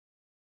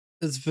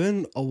It's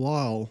been a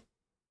while,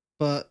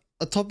 but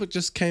a topic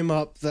just came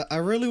up that I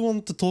really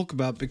wanted to talk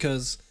about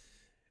because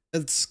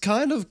it's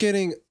kind of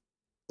getting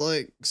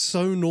like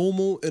so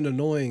normal and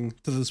annoying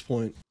to this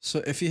point.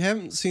 So if you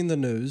haven't seen the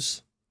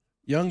news,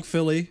 Young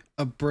Philly,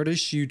 a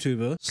British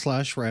YouTuber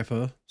slash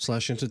rapper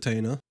slash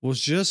entertainer,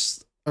 was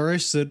just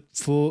arrested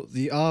for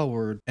the R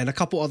word and a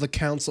couple other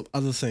counts of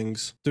other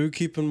things. Do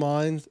keep in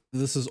mind,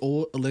 this is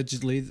all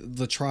allegedly.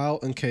 The trial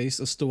and case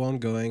is still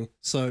ongoing,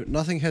 so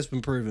nothing has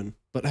been proven.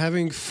 But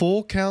having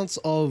 4 counts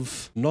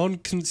of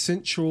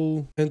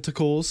non-consensual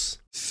intercourse,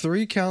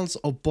 3 counts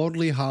of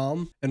bodily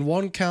harm, and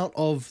 1 count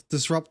of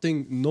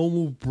disrupting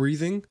normal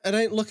breathing, it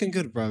ain't looking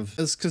good, bruv.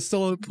 As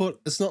Costello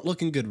put, it's not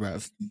looking good,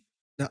 bruv.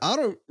 Now, I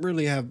don't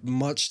really have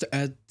much to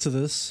add to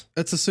this.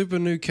 It's a super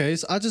new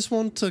case. I just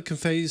want to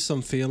convey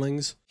some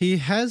feelings. He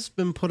has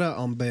been put out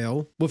on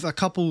bail with a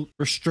couple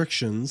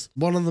restrictions.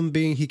 One of them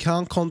being he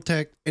can't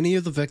contact any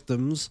of the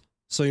victims.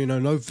 So,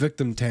 no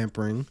victim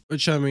tampering,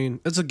 which I mean,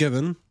 it's a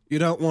given. You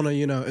don't want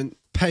to,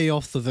 pay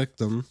off the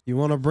victim. You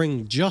want to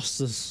bring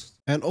justice.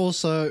 And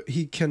also,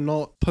 he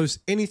cannot post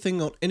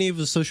anything on any of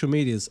his social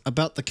medias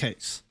about the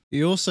case.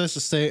 He also has to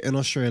stay in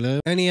Australia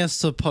and he has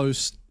to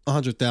post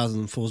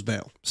 100,000 for his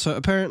bail. So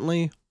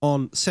apparently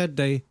on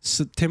Saturday,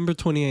 September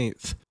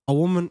 28th, a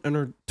woman in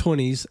her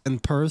 20s in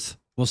Perth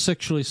was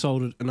sexually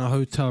assaulted in a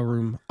hotel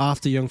room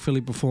after Young Philly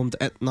performed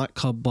at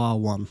nightclub Bar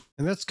 1.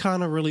 And that's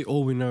kind of really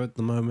all we know at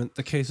the moment.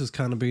 The case is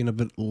kind of being a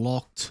bit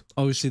locked.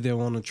 Obviously they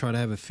want to try to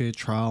have a fair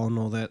trial and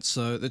all that,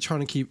 so they're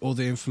trying to keep all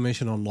the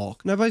information on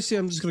lock. Now basically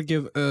I'm just going to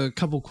give a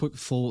couple quick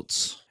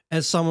thoughts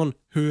as someone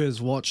who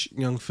has watched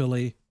Young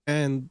Philly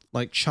and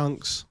like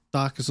chunks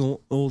Dark as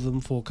all of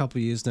them for a couple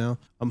of years now.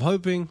 I'm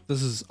hoping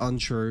this is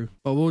untrue,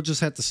 but we'll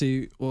just have to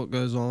see what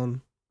goes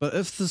on. But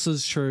if this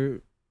is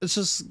true, it's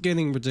just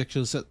getting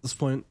ridiculous at this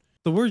point.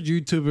 The word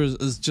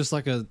YouTuber is just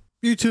like a...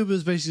 YouTuber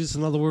is basically just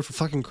another word for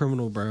fucking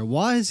criminal, bro.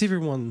 Why is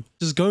everyone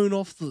just going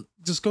off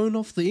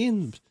the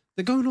end?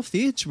 They're going off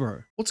the edge,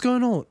 bro. What's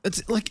going on?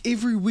 It's like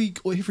every week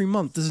or every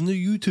month there's a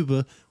new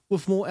YouTuber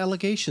with more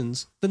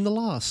allegations than the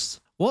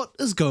last. What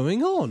is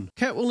going on?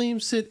 Cat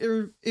Williams said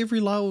every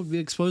lie would be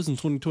exposed in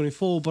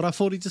 2024, but I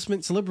thought he just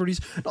meant celebrities,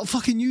 not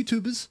fucking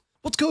YouTubers.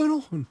 What's going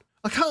on?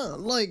 I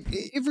can't,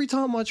 every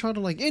time I try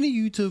to any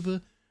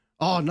YouTuber,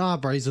 oh nah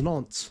bro, he's a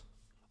nonce.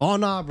 Oh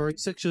nah bro, he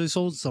sexually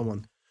assaulted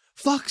someone.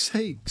 Fuck's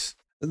sakes.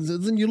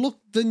 Then you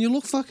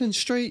look fucking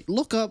straight,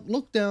 look up,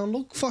 look down,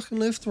 look fucking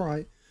left,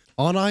 right.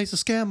 Oh nah, he's a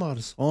scam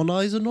artist. Oh nah,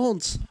 he's a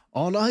nonce.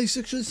 Oh nah, he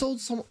sexually assaulted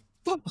someone.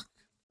 Fuck.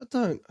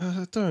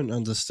 I don't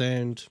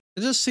understand.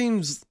 It just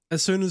seems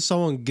as soon as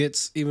someone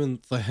gets even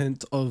the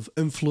hint of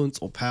influence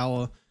or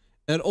power,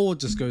 it all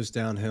just goes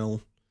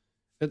downhill.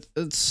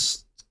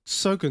 It's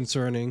so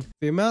concerning.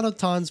 The amount of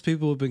times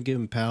people have been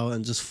given power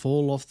and just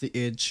fall off the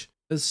edge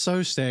is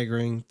so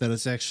staggering that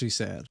it's actually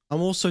sad.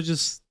 I'm also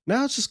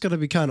now it's just going to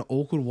be kind of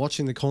awkward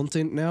watching the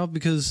content now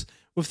because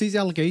with these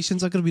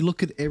allegations, I got to be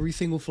looking at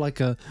everything with like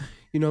a,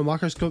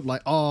 microscope,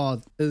 like,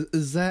 oh,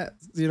 is that,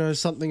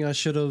 something I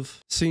should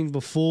have seen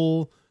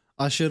before?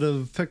 I should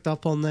have picked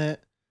up on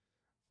that.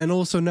 And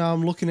also now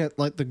I'm looking at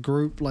like the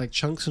group, like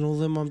Chunks and all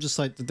them. I'm just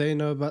like, did they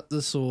know about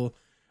this or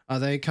are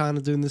they kind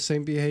of doing the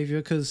same behavior?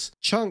 Because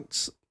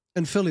Chunks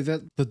and Philly,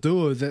 the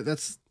duo,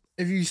 that's,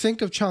 if you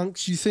think of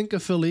Chunks, you think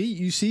of Philly,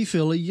 you see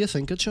Philly, you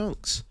think of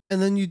Chunks.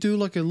 And then you do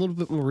like a little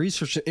bit more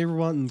research and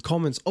everyone in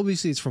comments,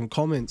 obviously it's from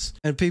comments,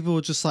 and people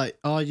were just like,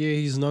 oh yeah,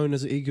 he's known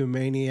as an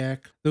egomaniac.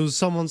 There was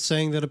someone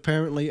saying that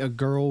apparently a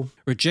girl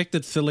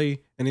rejected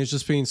Philly and he was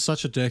just being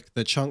such a dick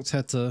that Chunks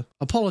had to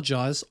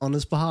apologize on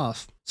his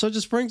behalf. So it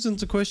just brings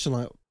into question,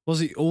 like, was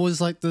he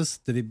always like this?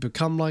 Did he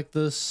become like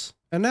this?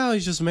 And now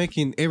he's just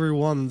making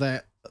everyone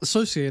that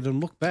associated him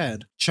look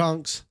bad.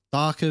 Chunks,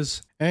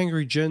 Darkers,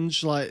 Angry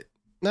Ginge, like,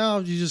 now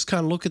you just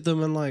kind of look at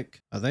them and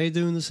like, are they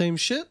doing the same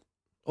shit?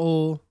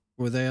 Or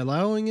were they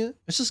allowing it?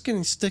 It's just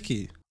getting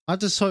sticky. I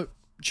just hope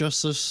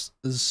justice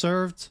is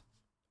served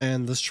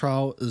and this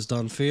trial is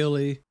done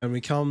fairly and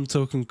we come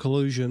to a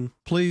conclusion.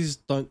 Please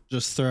don't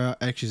just throw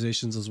out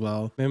accusations as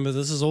well. Remember,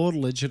 this is all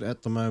alleged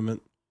at the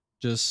moment.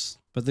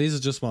 But these are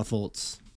just my thoughts.